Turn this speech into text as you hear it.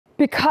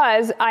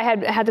because I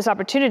had had this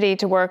opportunity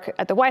to work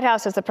at the White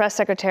House as the press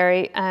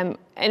secretary, and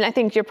I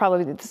think you're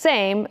probably the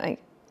same.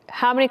 Like,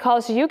 how many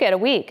calls do you get a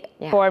week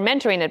for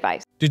mentoring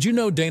advice? Did you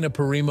know Dana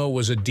Perimo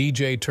was a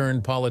DJ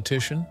turned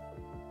politician?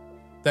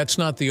 That's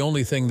not the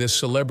only thing this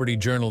celebrity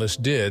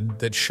journalist did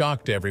that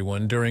shocked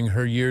everyone during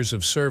her years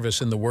of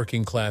service in the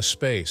working class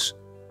space.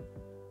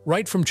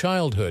 Right from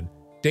childhood,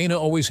 Dana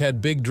always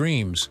had big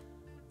dreams,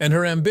 and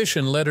her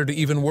ambition led her to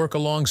even work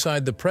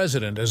alongside the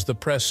president as the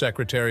press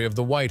secretary of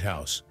the White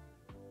House.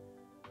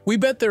 We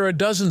bet there are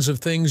dozens of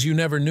things you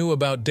never knew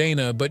about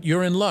Dana, but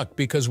you're in luck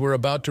because we're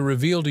about to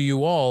reveal to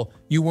you all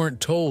you weren't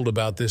told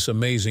about this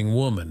amazing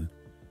woman.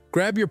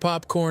 Grab your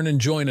popcorn and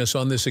join us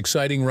on this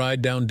exciting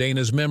ride down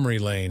Dana's memory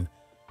lane.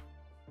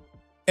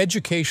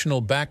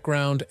 Educational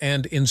background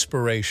and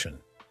inspiration.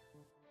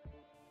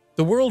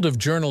 The world of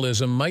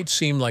journalism might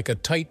seem like a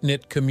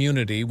tight-knit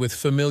community with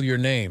familiar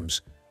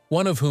names,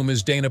 one of whom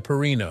is Dana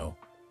Perino.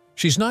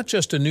 She's not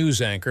just a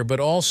news anchor, but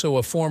also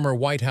a former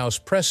White House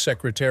press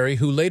secretary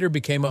who later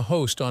became a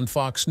host on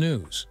Fox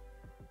News.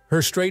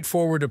 Her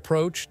straightforward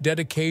approach,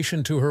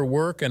 dedication to her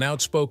work, and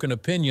outspoken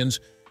opinions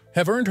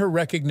have earned her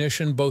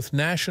recognition both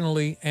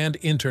nationally and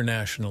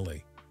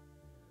internationally.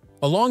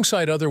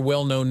 Alongside other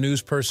well-known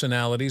news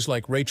personalities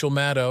like Rachel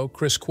Maddow,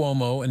 Chris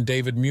Cuomo, and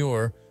David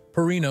Muir,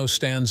 Perino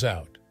stands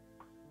out.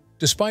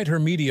 Despite her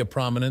media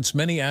prominence,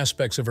 many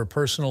aspects of her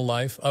personal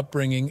life,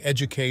 upbringing,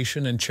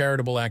 education, and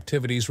charitable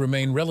activities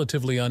remain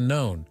relatively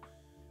unknown.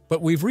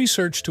 But we've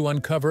researched to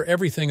uncover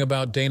everything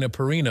about Dana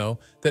Perino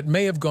that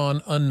may have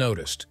gone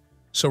unnoticed.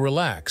 So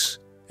relax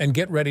and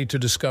get ready to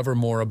discover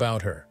more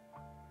about her.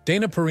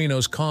 Dana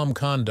Perino's calm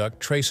conduct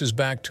traces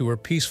back to her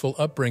peaceful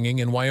upbringing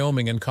in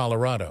Wyoming and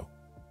Colorado.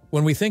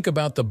 When we think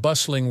about the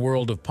bustling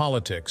world of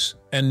politics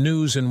and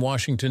news in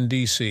Washington,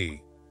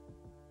 D.C.,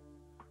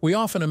 we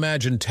often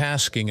imagine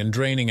tasking and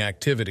draining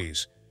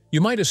activities.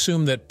 You might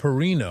assume that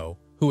Perino,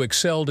 who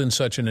excelled in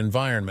such an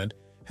environment,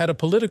 had a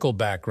political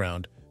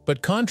background,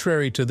 but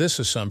contrary to this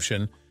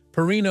assumption,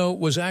 Perino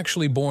was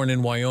actually born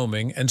in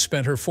Wyoming and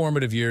spent her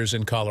formative years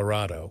in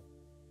Colorado.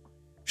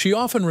 She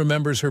often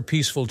remembers her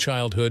peaceful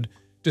childhood,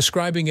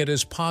 describing it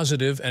as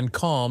positive and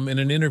calm in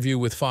an interview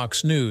with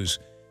Fox News,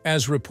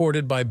 as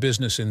reported by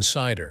Business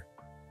Insider.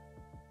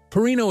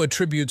 Perino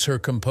attributes her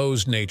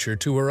composed nature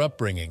to her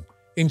upbringing,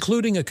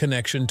 including a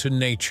connection to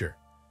nature.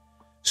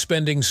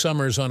 Spending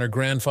summers on her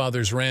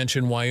grandfather's ranch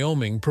in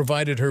Wyoming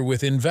provided her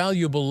with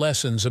invaluable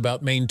lessons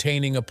about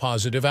maintaining a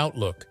positive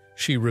outlook,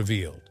 she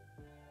revealed.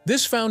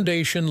 This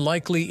foundation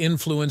likely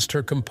influenced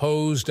her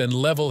composed and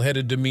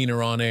level-headed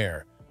demeanor on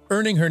air,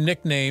 earning her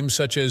nicknames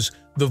such as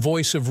the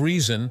Voice of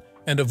Reason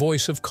and a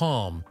Voice of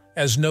Calm,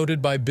 as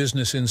noted by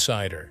Business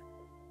Insider.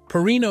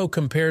 Perino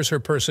compares her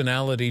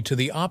personality to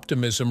the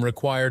optimism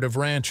required of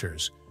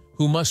ranchers,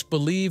 who must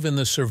believe in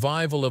the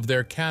survival of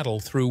their cattle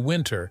through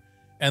winter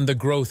and the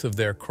growth of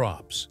their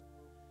crops.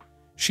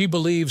 She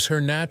believes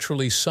her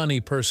naturally sunny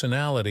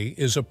personality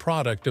is a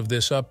product of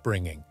this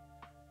upbringing.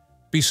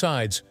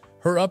 Besides,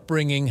 her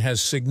upbringing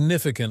has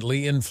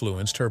significantly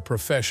influenced her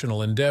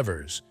professional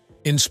endeavors,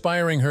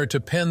 inspiring her to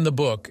pen the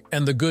book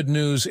And the Good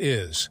News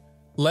Is: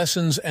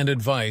 Lessons and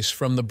Advice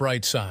from the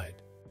Bright Side.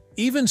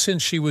 Even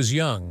since she was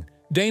young,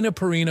 Dana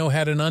Perino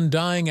had an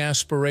undying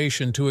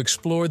aspiration to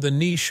explore the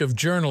niche of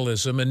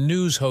journalism and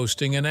news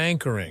hosting and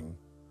anchoring.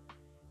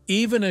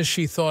 Even as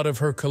she thought of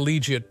her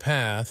collegiate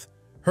path,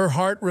 her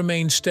heart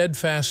remained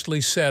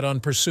steadfastly set on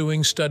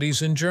pursuing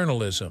studies in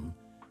journalism.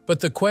 But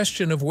the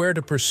question of where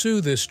to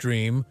pursue this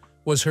dream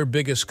was her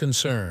biggest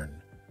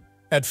concern.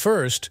 At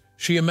first,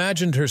 she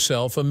imagined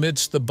herself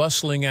amidst the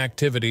bustling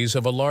activities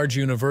of a large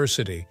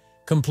university,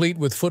 complete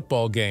with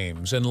football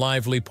games and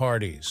lively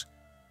parties.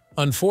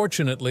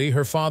 Unfortunately,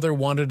 her father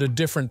wanted a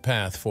different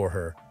path for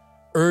her,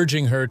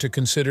 urging her to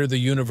consider the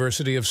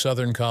University of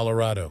Southern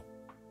Colorado.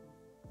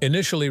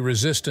 Initially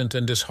resistant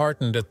and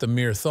disheartened at the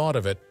mere thought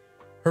of it,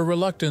 her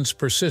reluctance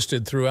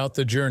persisted throughout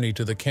the journey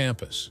to the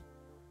campus.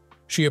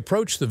 She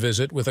approached the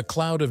visit with a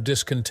cloud of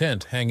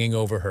discontent hanging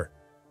over her,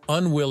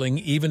 unwilling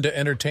even to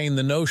entertain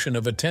the notion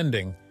of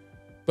attending.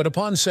 But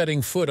upon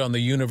setting foot on the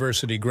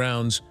university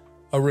grounds,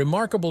 a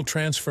remarkable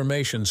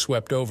transformation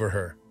swept over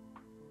her.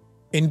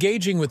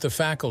 Engaging with the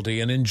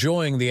faculty and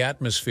enjoying the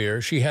atmosphere,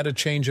 she had a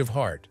change of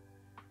heart.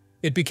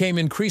 It became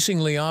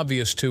increasingly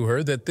obvious to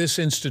her that this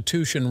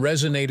institution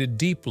resonated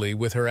deeply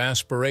with her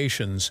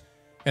aspirations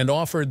and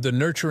offered the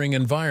nurturing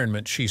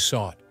environment she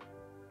sought.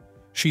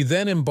 She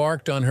then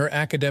embarked on her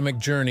academic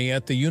journey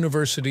at the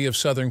University of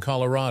Southern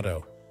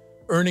Colorado,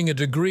 earning a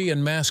degree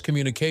in mass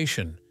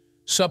communication,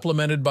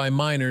 supplemented by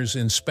minors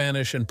in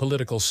Spanish and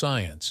political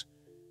science.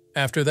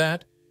 After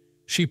that,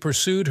 she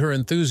pursued her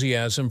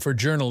enthusiasm for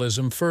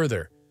journalism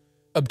further,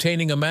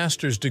 obtaining a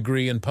master's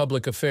degree in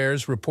public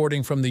affairs,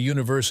 reporting from the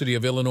University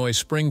of Illinois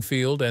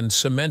Springfield, and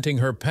cementing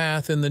her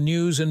path in the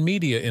news and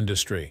media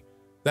industry.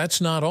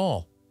 That's not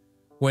all.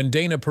 When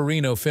Dana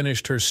Perino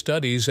finished her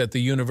studies at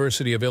the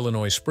University of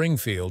Illinois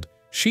Springfield,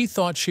 she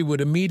thought she would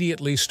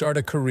immediately start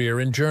a career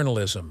in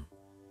journalism.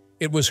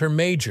 It was her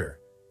major,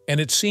 and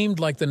it seemed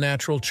like the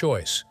natural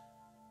choice.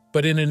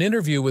 But in an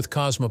interview with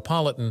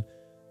Cosmopolitan,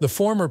 the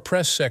former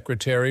press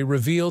secretary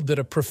revealed that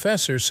a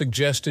professor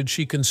suggested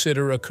she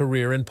consider a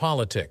career in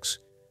politics.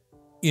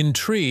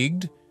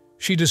 Intrigued,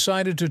 she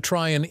decided to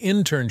try an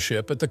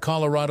internship at the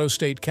Colorado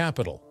State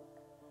Capitol.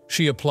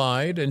 She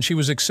applied, and she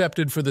was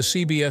accepted for the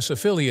CBS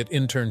affiliate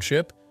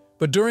internship,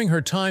 but during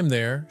her time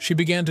there, she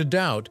began to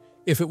doubt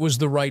if it was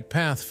the right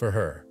path for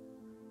her.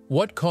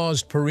 What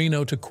caused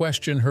Perino to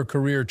question her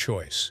career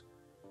choice?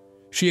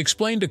 She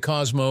explained to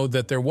Cosmo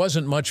that there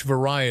wasn't much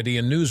variety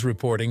in news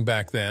reporting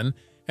back then,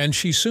 and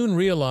she soon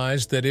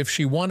realized that if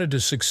she wanted to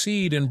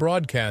succeed in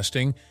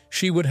broadcasting,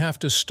 she would have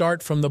to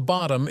start from the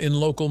bottom in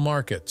local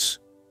markets.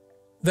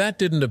 That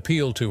didn't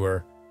appeal to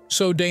her,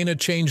 so Dana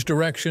changed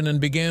direction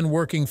and began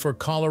working for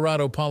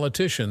Colorado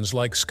politicians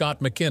like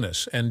Scott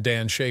McInnes and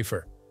Dan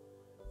Schaefer.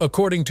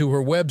 According to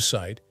her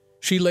website,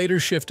 she later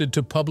shifted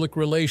to public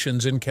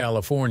relations in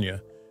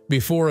California,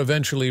 before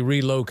eventually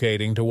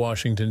relocating to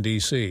Washington,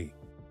 D.C.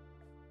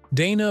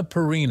 Dana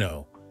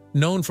Perimo,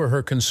 known for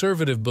her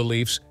conservative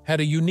beliefs, had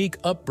a unique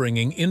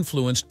upbringing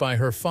influenced by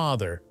her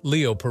father,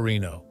 Leo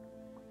Perino.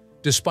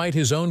 Despite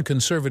his own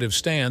conservative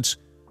stance,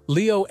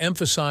 Leo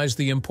emphasized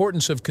the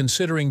importance of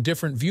considering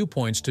different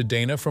viewpoints to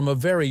Dana from a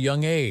very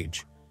young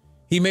age.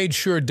 He made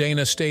sure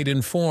Dana stayed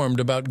informed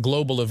about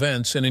global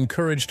events and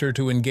encouraged her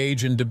to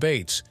engage in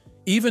debates,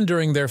 even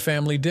during their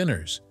family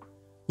dinners.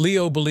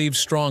 Leo believed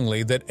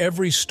strongly that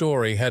every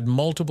story had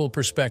multiple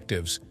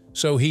perspectives,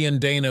 so he and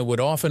Dana would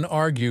often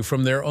argue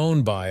from their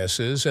own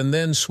biases and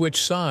then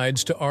switch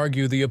sides to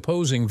argue the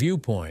opposing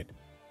viewpoint.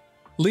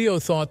 Leo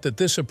thought that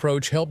this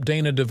approach helped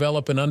Dana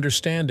develop an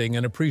understanding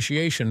and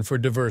appreciation for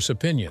diverse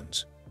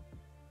opinions.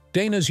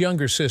 Dana's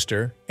younger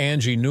sister,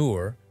 Angie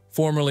Noor,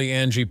 formerly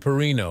Angie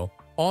Perino,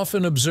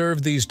 often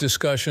observed these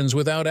discussions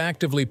without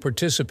actively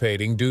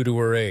participating due to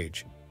her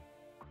age.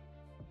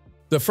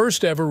 The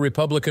first ever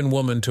Republican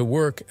woman to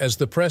work as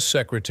the press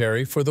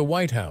secretary for the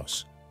White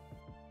House.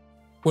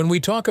 When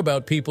we talk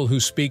about people who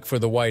speak for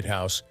the White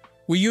House,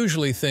 we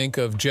usually think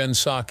of Jen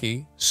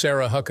Psaki,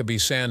 Sarah Huckabee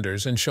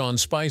Sanders, and Sean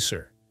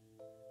Spicer.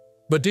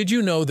 But did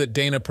you know that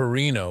Dana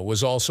Perino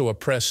was also a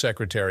press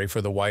secretary for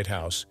the White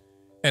House?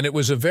 And it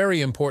was a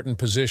very important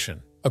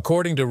position.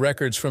 According to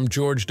records from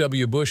George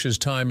W. Bush's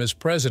time as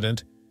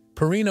president,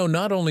 Perino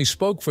not only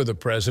spoke for the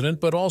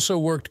president but also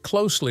worked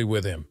closely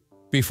with him.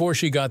 Before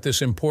she got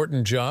this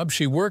important job,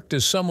 she worked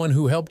as someone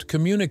who helped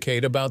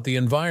communicate about the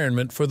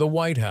environment for the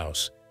White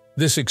House.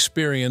 This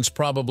experience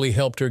probably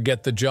helped her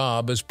get the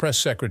job as press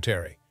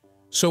secretary.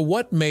 So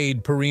what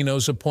made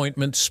Perino's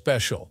appointment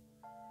special?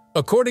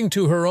 According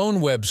to her own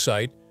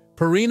website,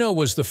 Perino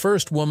was the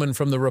first woman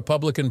from the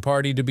Republican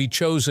Party to be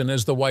chosen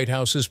as the White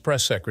House's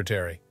press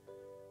secretary.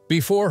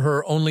 Before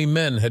her, only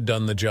men had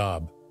done the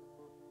job.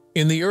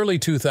 In the early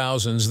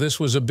 2000s, this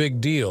was a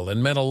big deal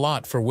and meant a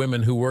lot for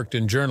women who worked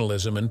in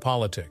journalism and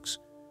politics.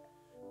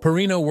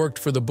 Perino worked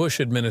for the Bush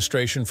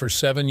administration for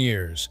 7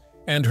 years,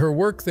 and her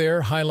work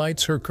there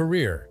highlights her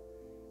career.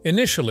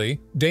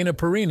 Initially, Dana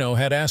Perino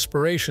had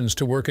aspirations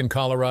to work in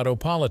Colorado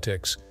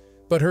politics,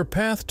 but her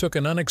path took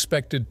an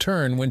unexpected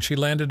turn when she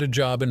landed a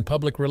job in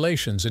public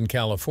relations in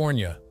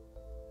California.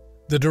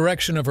 The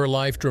direction of her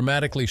life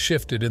dramatically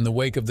shifted in the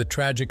wake of the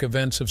tragic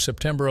events of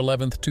September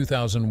 11,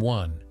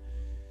 2001.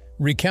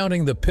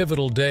 Recounting the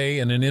pivotal day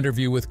in an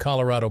interview with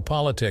Colorado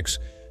Politics,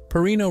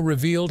 Perino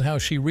revealed how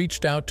she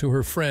reached out to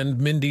her friend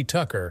Mindy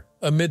Tucker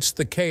amidst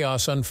the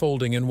chaos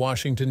unfolding in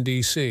Washington,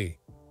 D.C.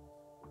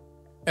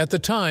 At the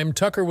time,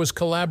 Tucker was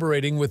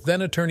collaborating with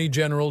then Attorney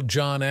General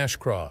John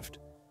Ashcroft.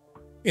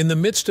 In the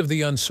midst of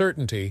the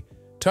uncertainty,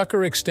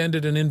 Tucker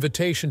extended an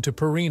invitation to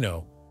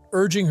Perino,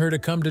 urging her to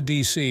come to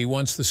D.C.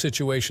 once the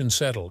situation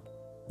settled.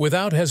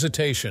 Without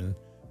hesitation,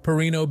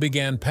 Perino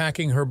began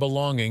packing her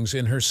belongings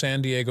in her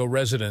San Diego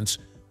residence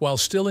while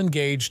still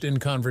engaged in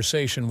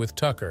conversation with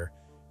Tucker,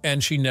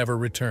 and she never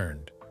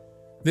returned.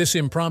 This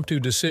impromptu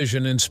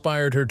decision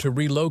inspired her to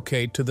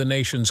relocate to the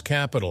nation's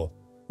capital,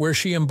 where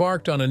she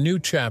embarked on a new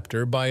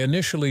chapter by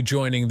initially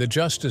joining the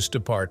Justice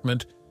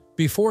Department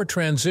before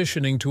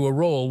transitioning to a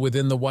role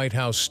within the White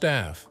House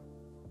staff.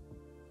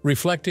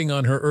 Reflecting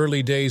on her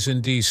early days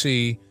in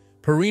D.C.,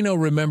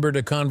 Perino remembered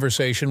a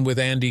conversation with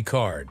Andy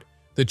Card,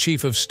 the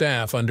chief of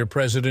staff under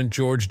President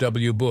George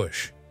W.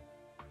 Bush.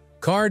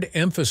 Card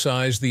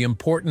emphasized the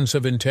importance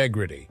of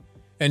integrity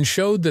and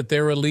showed that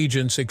their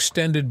allegiance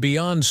extended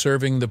beyond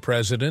serving the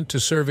president to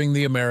serving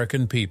the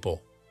American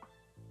people.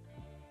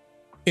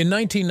 In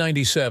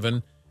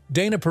 1997,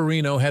 Dana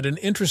Perino had an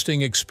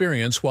interesting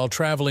experience while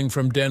traveling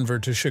from Denver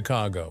to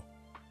Chicago.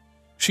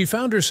 She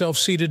found herself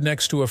seated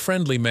next to a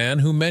friendly man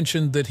who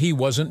mentioned that he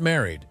wasn't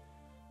married.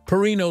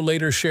 Perino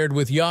later shared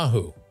with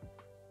Yahoo!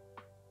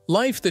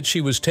 Life that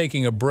she was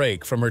taking a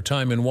break from her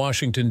time in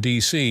Washington,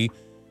 D.C.,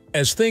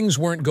 as things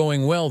weren't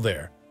going well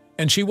there,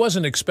 and she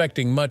wasn't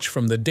expecting much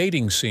from the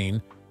dating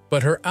scene,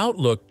 but her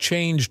outlook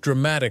changed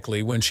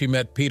dramatically when she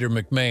met Peter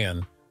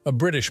McMahon, a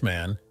British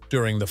man,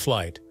 during the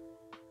flight.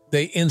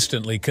 They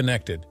instantly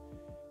connected,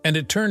 and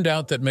it turned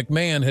out that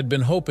McMahon had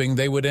been hoping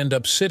they would end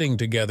up sitting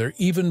together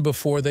even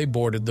before they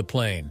boarded the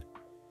plane.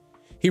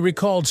 He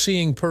recalled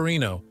seeing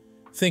Perino,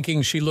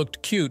 thinking she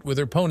looked cute with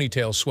her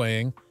ponytail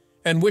swaying,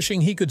 and wishing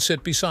he could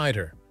sit beside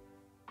her.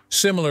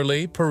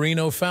 Similarly,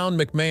 Perino found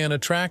McMahon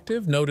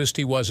attractive, noticed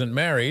he wasn't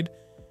married,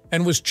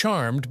 and was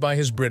charmed by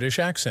his British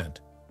accent.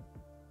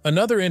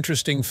 Another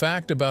interesting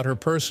fact about her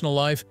personal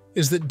life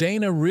is that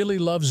Dana really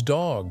loves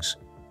dogs.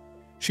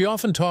 She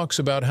often talks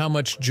about how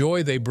much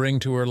joy they bring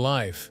to her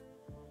life.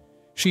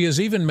 She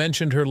has even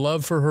mentioned her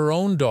love for her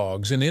own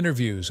dogs in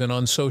interviews and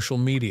on social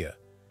media.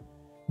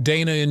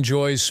 Dana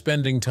enjoys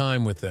spending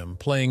time with them,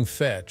 playing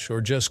fetch,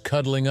 or just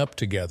cuddling up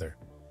together.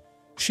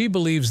 She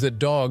believes that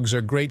dogs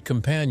are great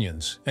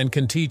companions and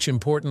can teach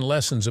important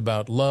lessons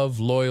about love,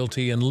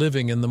 loyalty, and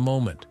living in the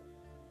moment.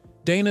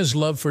 Dana's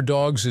love for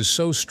dogs is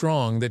so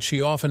strong that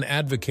she often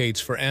advocates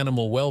for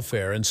animal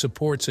welfare and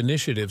supports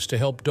initiatives to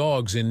help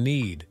dogs in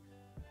need.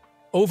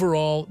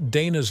 Overall,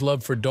 Dana's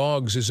love for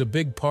dogs is a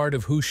big part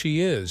of who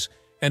she is,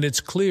 and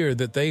it's clear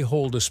that they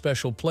hold a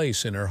special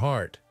place in her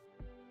heart.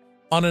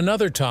 On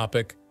another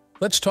topic,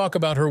 let's talk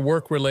about her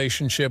work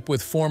relationship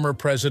with former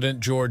President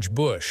George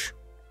Bush.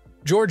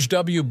 George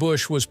W.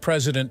 Bush was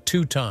president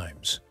 2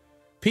 times.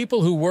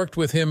 People who worked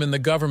with him in the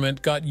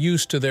government got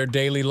used to their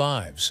daily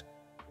lives.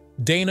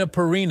 Dana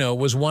Perimo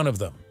was one of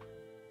them.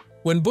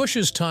 When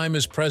Bush's time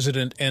as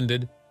president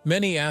ended,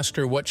 many asked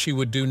her what she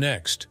would do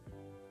next.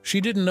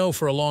 She didn't know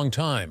for a long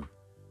time,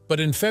 but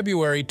in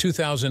February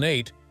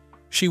 2008,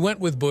 she went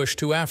with Bush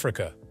to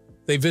Africa.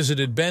 They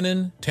visited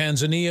Benin,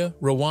 Tanzania,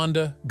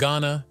 Rwanda,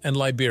 Ghana, and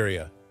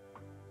Liberia.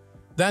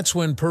 That's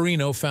when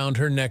Perino found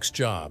her next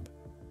job.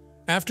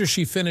 After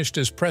she finished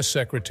as press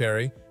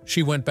secretary,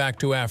 she went back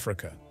to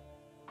Africa.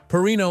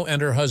 Perino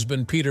and her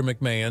husband Peter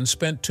McMahon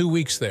spent 2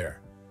 weeks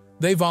there.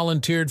 They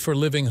volunteered for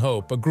Living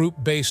Hope, a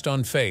group based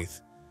on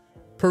faith.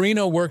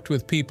 Perino worked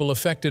with people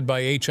affected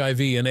by HIV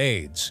and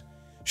AIDS.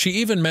 She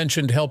even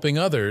mentioned helping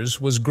others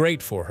was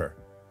great for her.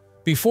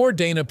 Before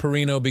Dana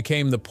Perimo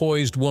became the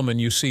poised woman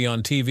you see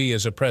on TV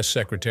as a press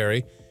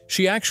secretary,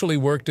 she actually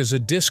worked as a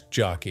disc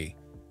jockey.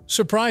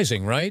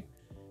 Surprising, right?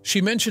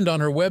 She mentioned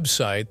on her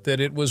website that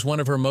it was one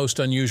of her most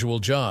unusual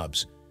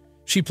jobs.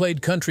 She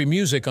played country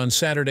music on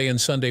Saturday and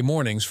Sunday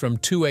mornings from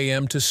 2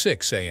 a.m. to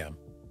 6 a.m.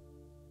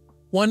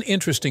 One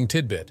interesting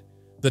tidbit: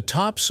 the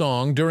top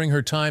song during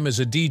her time as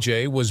a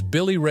DJ was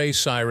Billy Ray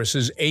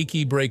Cyrus's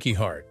Achy Breaky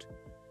Heart.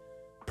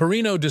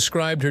 Perino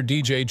described her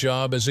DJ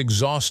job as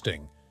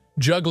exhausting,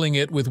 juggling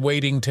it with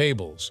waiting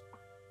tables.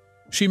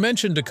 She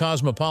mentioned to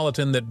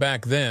Cosmopolitan that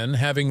back then,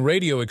 having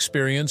radio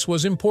experience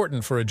was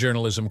important for a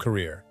journalism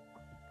career.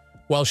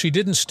 While she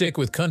didn't stick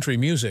with country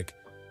music,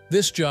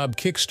 this job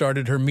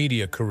kick-started her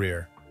media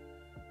career.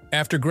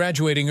 After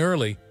graduating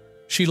early,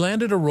 she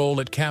landed a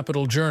role at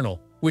Capital Journal,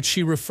 which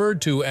she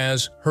referred to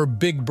as her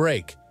big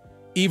break,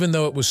 even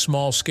though it was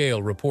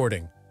small-scale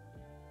reporting.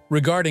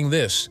 Regarding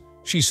this,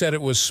 she said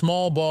it was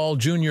small ball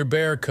junior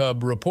bear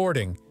cub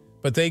reporting,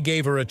 but they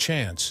gave her a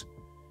chance.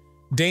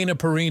 Dana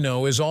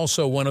Perimo is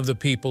also one of the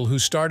people who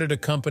started a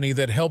company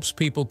that helps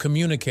people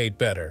communicate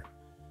better.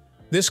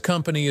 This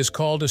company is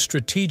called a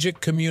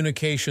strategic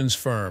communications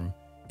firm.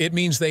 It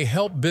means they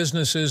help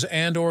businesses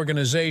and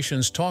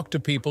organizations talk to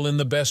people in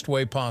the best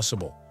way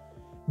possible.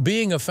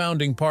 Being a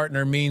founding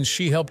partner means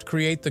she helped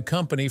create the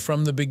company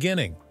from the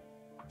beginning.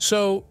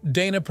 So,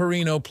 Dana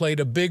Perimo played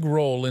a big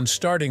role in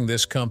starting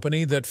this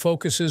company that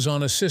focuses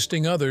on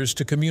assisting others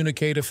to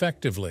communicate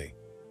effectively.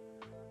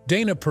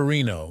 Dana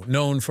Perimo,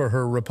 known for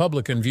her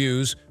Republican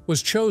views,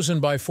 was chosen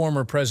by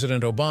former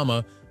President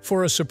Obama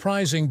for a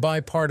surprising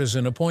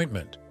bipartisan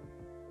appointment.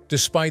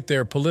 Despite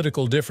their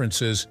political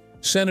differences,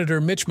 Senator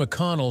Mitch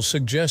McConnell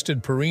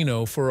suggested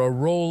Perino for a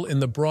role in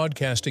the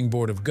Broadcasting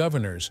Board of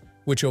Governors,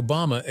 which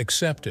Obama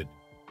accepted.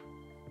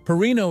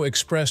 Perino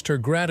expressed her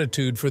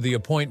gratitude for the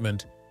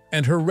appointment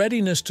and her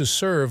readiness to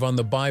serve on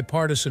the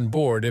bipartisan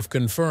board if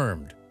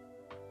confirmed.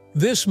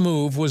 This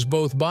move was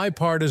both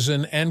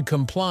bipartisan and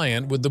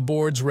compliant with the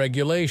board's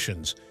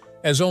regulations,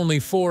 as only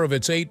 4 of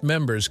its 8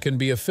 members can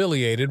be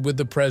affiliated with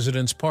the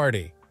president's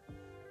party.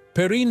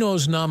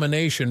 Perino's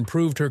nomination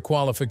proved her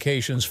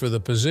qualifications for the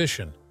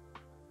position,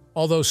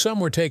 although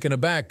some were taken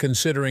aback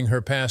considering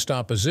her past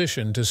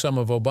opposition to some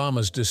of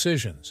Obama's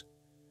decisions.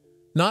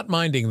 Not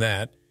minding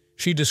that,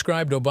 she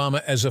described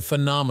Obama as a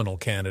phenomenal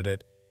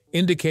candidate,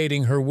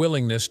 indicating her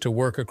willingness to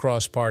work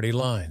across party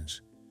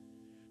lines.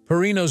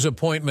 Perino's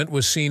appointment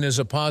was seen as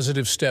a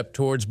positive step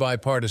towards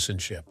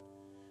bipartisanship.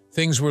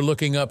 Things were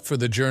looking up for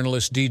the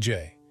journalist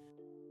DJ.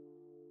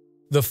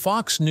 The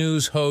Fox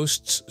News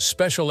hosts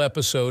special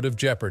episode of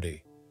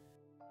Jeopardy!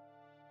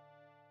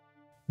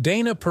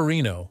 Dana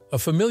Perimo, a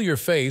familiar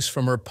face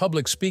from her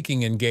public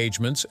speaking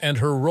engagements and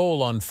her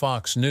role on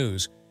Fox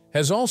News,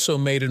 has also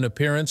made an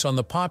appearance on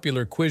the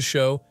popular quiz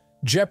show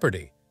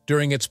Jeopardy!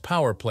 During its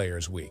Power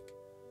Players Week.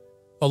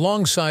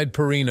 Alongside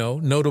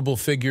Perino, notable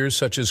figures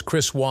such as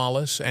Chris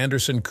Wallace,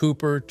 Anderson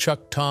Cooper,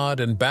 Chuck Todd,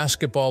 and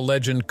basketball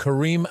legend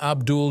Kareem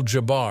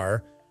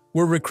Abdul-Jabbar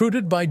were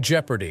recruited by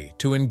Jeopardy!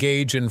 To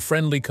engage in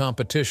friendly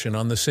competition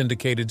on the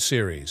syndicated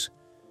series.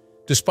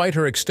 Despite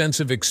her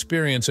extensive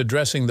experience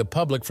addressing the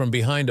public from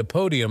behind a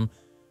podium,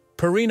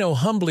 Perino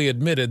humbly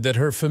admitted that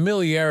her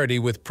familiarity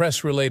with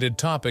press-related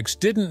topics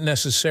didn't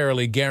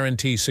necessarily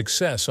guarantee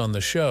success on the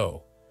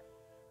show.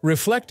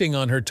 Reflecting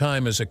on her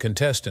time as a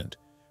contestant,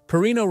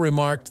 Perino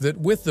remarked that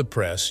with the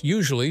press,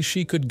 usually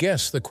she could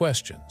guess the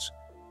questions.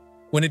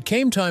 When it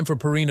came time for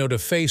Perino to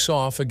face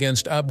off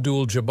against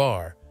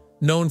Abdul-Jabbar,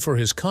 known for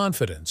his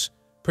confidence,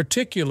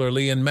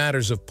 particularly in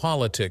matters of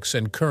politics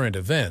and current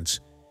events,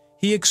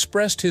 he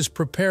expressed his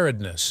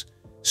preparedness,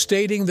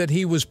 stating that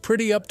he was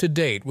pretty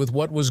up-to-date with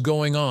what was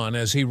going on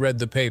as he read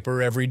the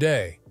paper every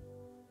day.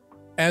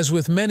 As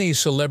with many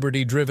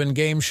celebrity-driven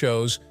game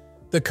shows,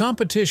 the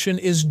competition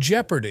is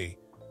Jeopardy!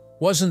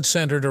 Wasn't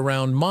centered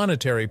around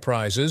monetary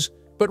prizes,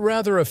 but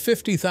rather a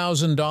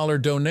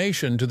 $50,000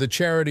 donation to the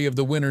charity of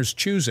the winner's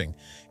choosing,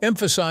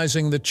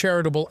 emphasizing the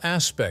charitable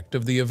aspect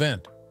of the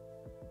event.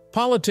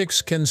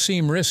 Politics can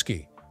seem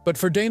risky, but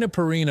for Dana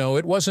Perino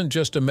it wasn't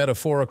just a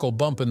metaphorical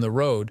bump in the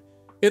road,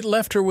 it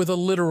left her with a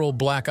literal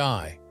black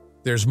eye.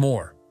 There's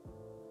more.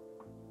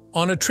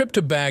 On a trip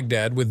to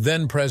Baghdad with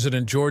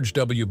then-President George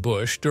W.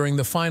 Bush during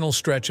the final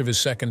stretch of his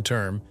second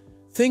term,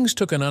 things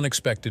took an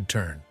unexpected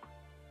turn.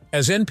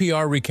 As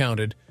NPR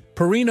recounted,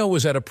 Perino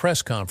was at a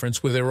press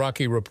conference with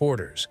Iraqi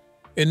reporters,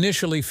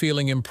 initially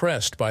feeling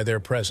impressed by their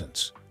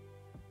presence.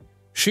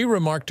 She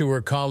remarked to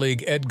her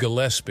colleague Ed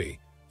Gillespie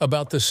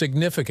about the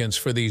significance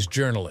for these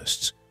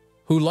journalists,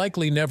 who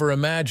likely never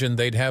imagined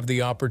they'd have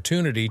the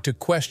opportunity to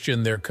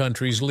question their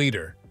country's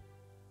leader,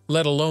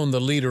 let alone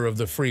the leader of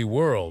the free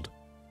world.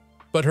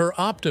 But her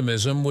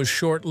optimism was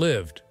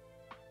short-lived.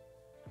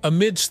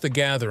 Amidst the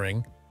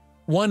gathering,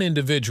 one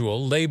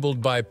individual,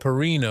 labeled by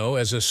Perino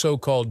as a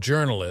so-called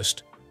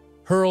journalist,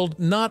 hurled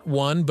not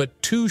one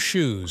but two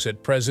shoes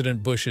at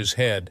President Bush's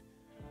head,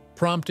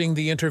 prompting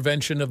the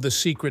intervention of the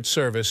Secret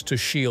Service to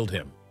shield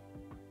him.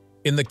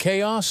 In the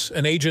chaos,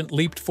 an agent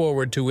leaped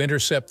forward to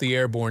intercept the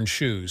airborne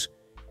shoes,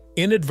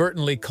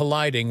 inadvertently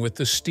colliding with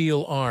the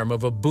steel arm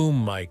of a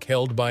boom mic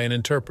held by an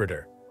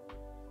interpreter.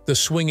 The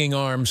swinging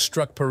arm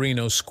struck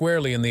Perino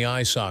squarely in the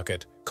eye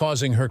socket,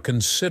 causing her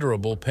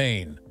considerable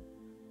pain.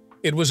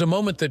 It was a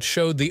moment that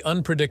showed the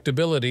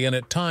unpredictability and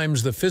at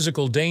times the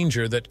physical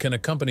danger that can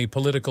accompany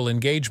political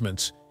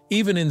engagements,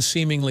 even in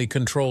seemingly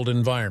controlled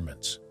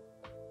environments.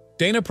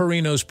 Dana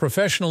Perino's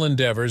professional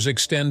endeavors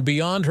extend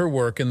beyond her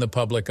work in the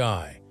public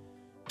eye,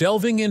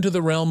 delving into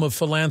the realm of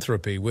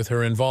philanthropy with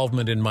her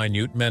involvement in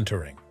minute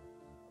mentoring.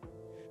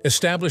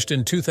 Established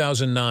in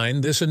 2009,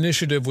 this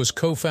initiative was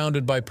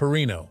co-founded by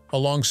Perino,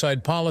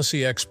 alongside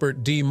policy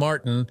expert Dee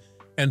Martin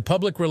and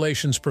public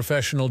relations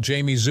professional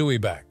Jamie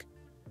Zuibach.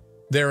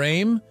 Their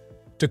aim?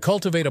 To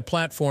cultivate a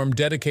platform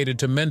dedicated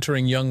to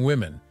mentoring young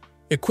women,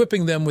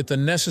 equipping them with the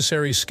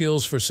necessary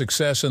skills for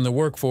success in the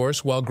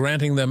workforce while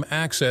granting them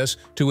access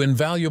to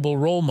invaluable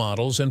role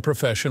models and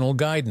professional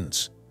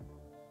guidance.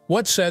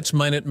 What sets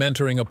Minute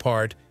Mentoring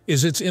apart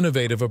is its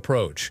innovative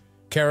approach,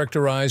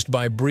 characterized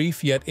by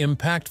brief yet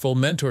impactful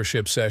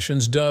mentorship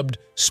sessions dubbed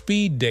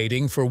speed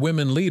dating for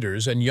women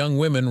leaders and young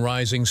women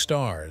rising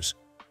stars.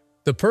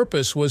 The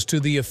purpose was to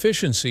the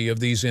efficiency of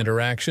these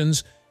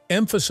interactions,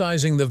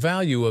 emphasizing the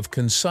value of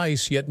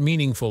concise yet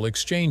meaningful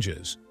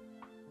exchanges.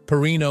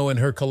 Perino and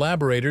her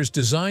collaborators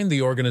designed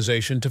the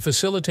organization to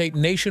facilitate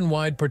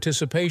nationwide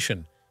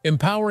participation,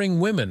 empowering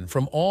women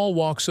from all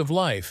walks of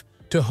life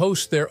to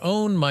host their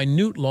own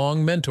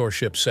minute-long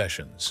mentorship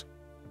sessions.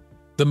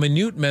 The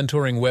Minute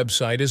Mentoring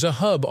website is a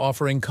hub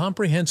offering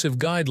comprehensive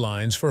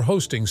guidelines for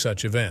hosting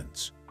such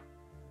events.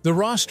 The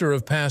roster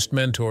of past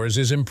mentors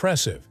is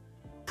impressive,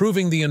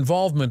 proving the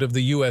involvement of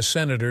the U.S.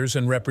 senators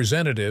and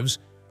representatives,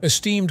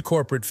 esteemed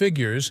corporate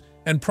figures,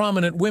 and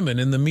prominent women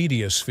in the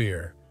media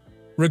sphere.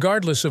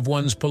 Regardless of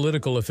one's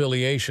political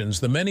affiliations,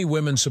 the many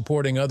women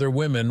supporting other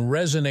women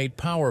resonate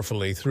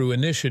powerfully through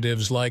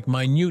initiatives like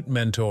Minute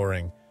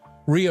Mentoring,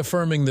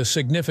 reaffirming the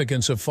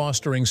significance of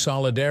fostering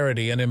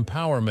solidarity and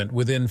empowerment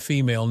within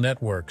female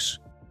networks.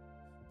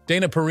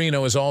 Dana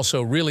Perino is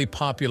also really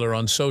popular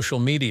on social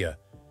media.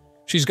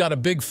 She's got a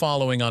big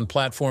following on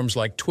platforms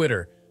like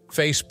Twitter,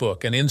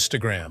 Facebook, and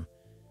Instagram.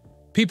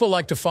 People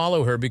like to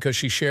follow her because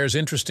she shares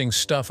interesting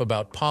stuff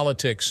about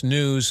politics,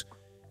 news,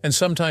 and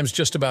sometimes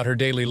just about her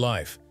daily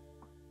life.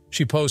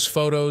 She posts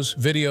photos,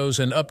 videos,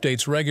 and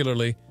updates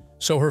regularly,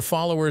 so her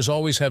followers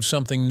always have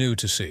something new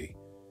to see.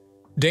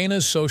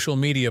 Dana's social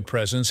media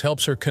presence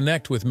helps her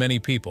connect with many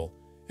people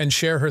and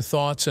share her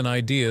thoughts and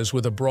ideas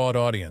with a broad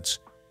audience.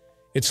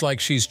 It's like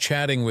she's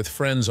chatting with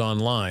friends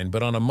online,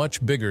 but on a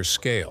much bigger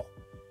scale.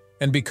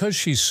 And because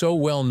she's so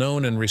well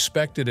known and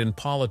respected in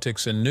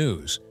politics and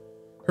news,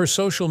 her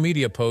social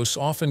media posts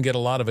often get a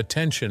lot of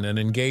attention and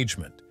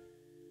engagement.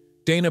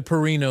 Dana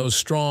Perino's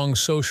strong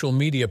social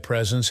media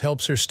presence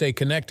helps her stay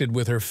connected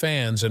with her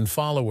fans and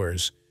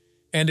followers,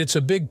 and it's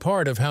a big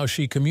part of how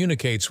she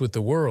communicates with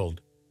the world.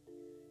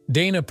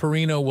 Dana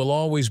Perino will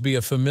always be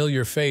a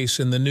familiar face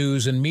in the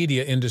news and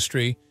media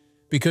industry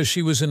because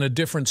she was in a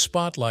different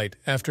spotlight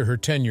after her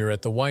tenure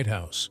at the White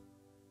House.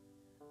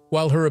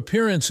 While her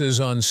appearances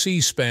on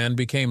C-SPAN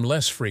became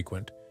less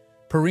frequent,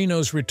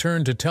 Perino's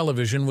return to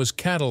television was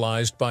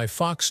catalyzed by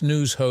Fox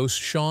News host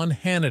Sean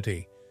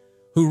Hannity,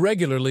 who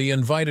regularly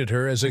invited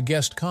her as a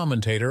guest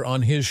commentator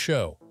on his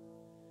show.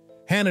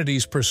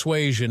 Hannity's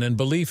persuasion and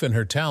belief in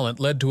her talent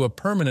led to a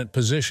permanent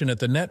position at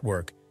the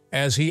network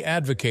as he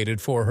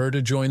advocated for her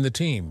to join the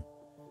team.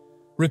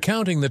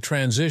 Recounting the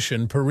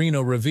transition,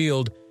 Perino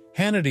revealed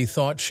Hannity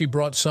thought she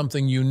brought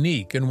something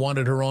unique and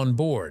wanted her on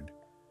board.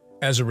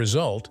 As a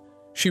result,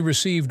 she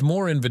received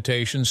more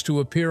invitations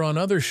to appear on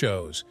other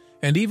shows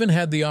and even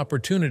had the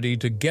opportunity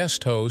to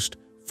guest host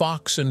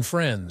Fox and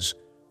Friends,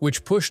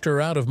 which pushed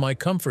her out of my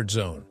comfort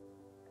zone.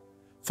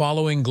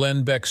 Following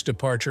Glenn Beck's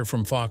departure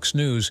from Fox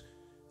News,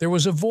 there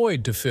was a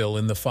void to fill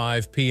in the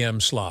 5 p.m.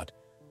 slot,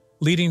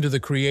 leading to the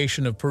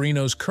creation of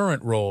Perino's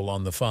current role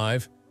on the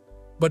 5.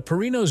 But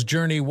Perino's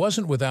journey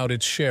wasn't without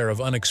its share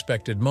of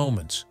unexpected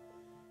moments.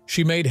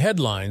 She made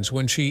headlines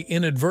when she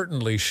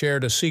inadvertently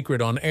shared a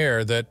secret on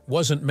air that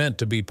wasn't meant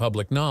to be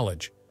public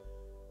knowledge.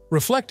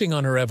 Reflecting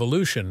on her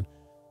evolution,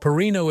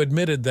 Perino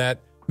admitted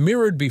that,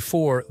 mirrored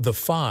before the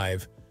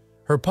 5,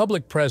 her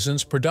public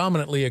presence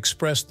predominantly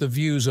expressed the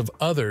views of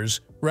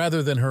others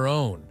rather than her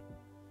own.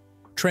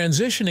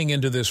 Transitioning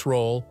into this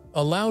role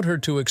allowed her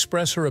to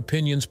express her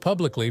opinions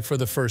publicly for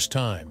the first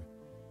time.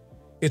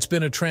 It's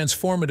been a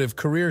transformative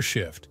career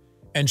shift,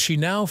 and she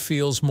now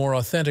feels more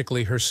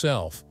authentically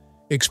herself,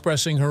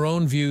 expressing her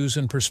own views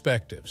and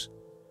perspectives.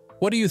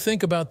 What do you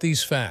think about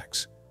these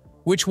facts?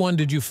 Which one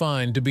did you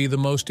find to be the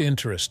most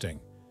interesting?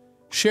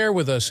 Share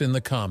with us in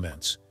the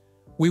comments.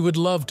 We would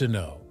love to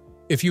know.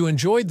 If you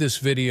enjoyed this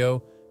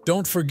video,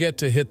 don't forget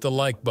to hit the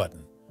like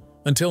button.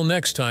 Until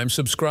next time,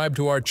 subscribe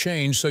to our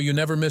channel so you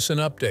never miss an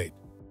update.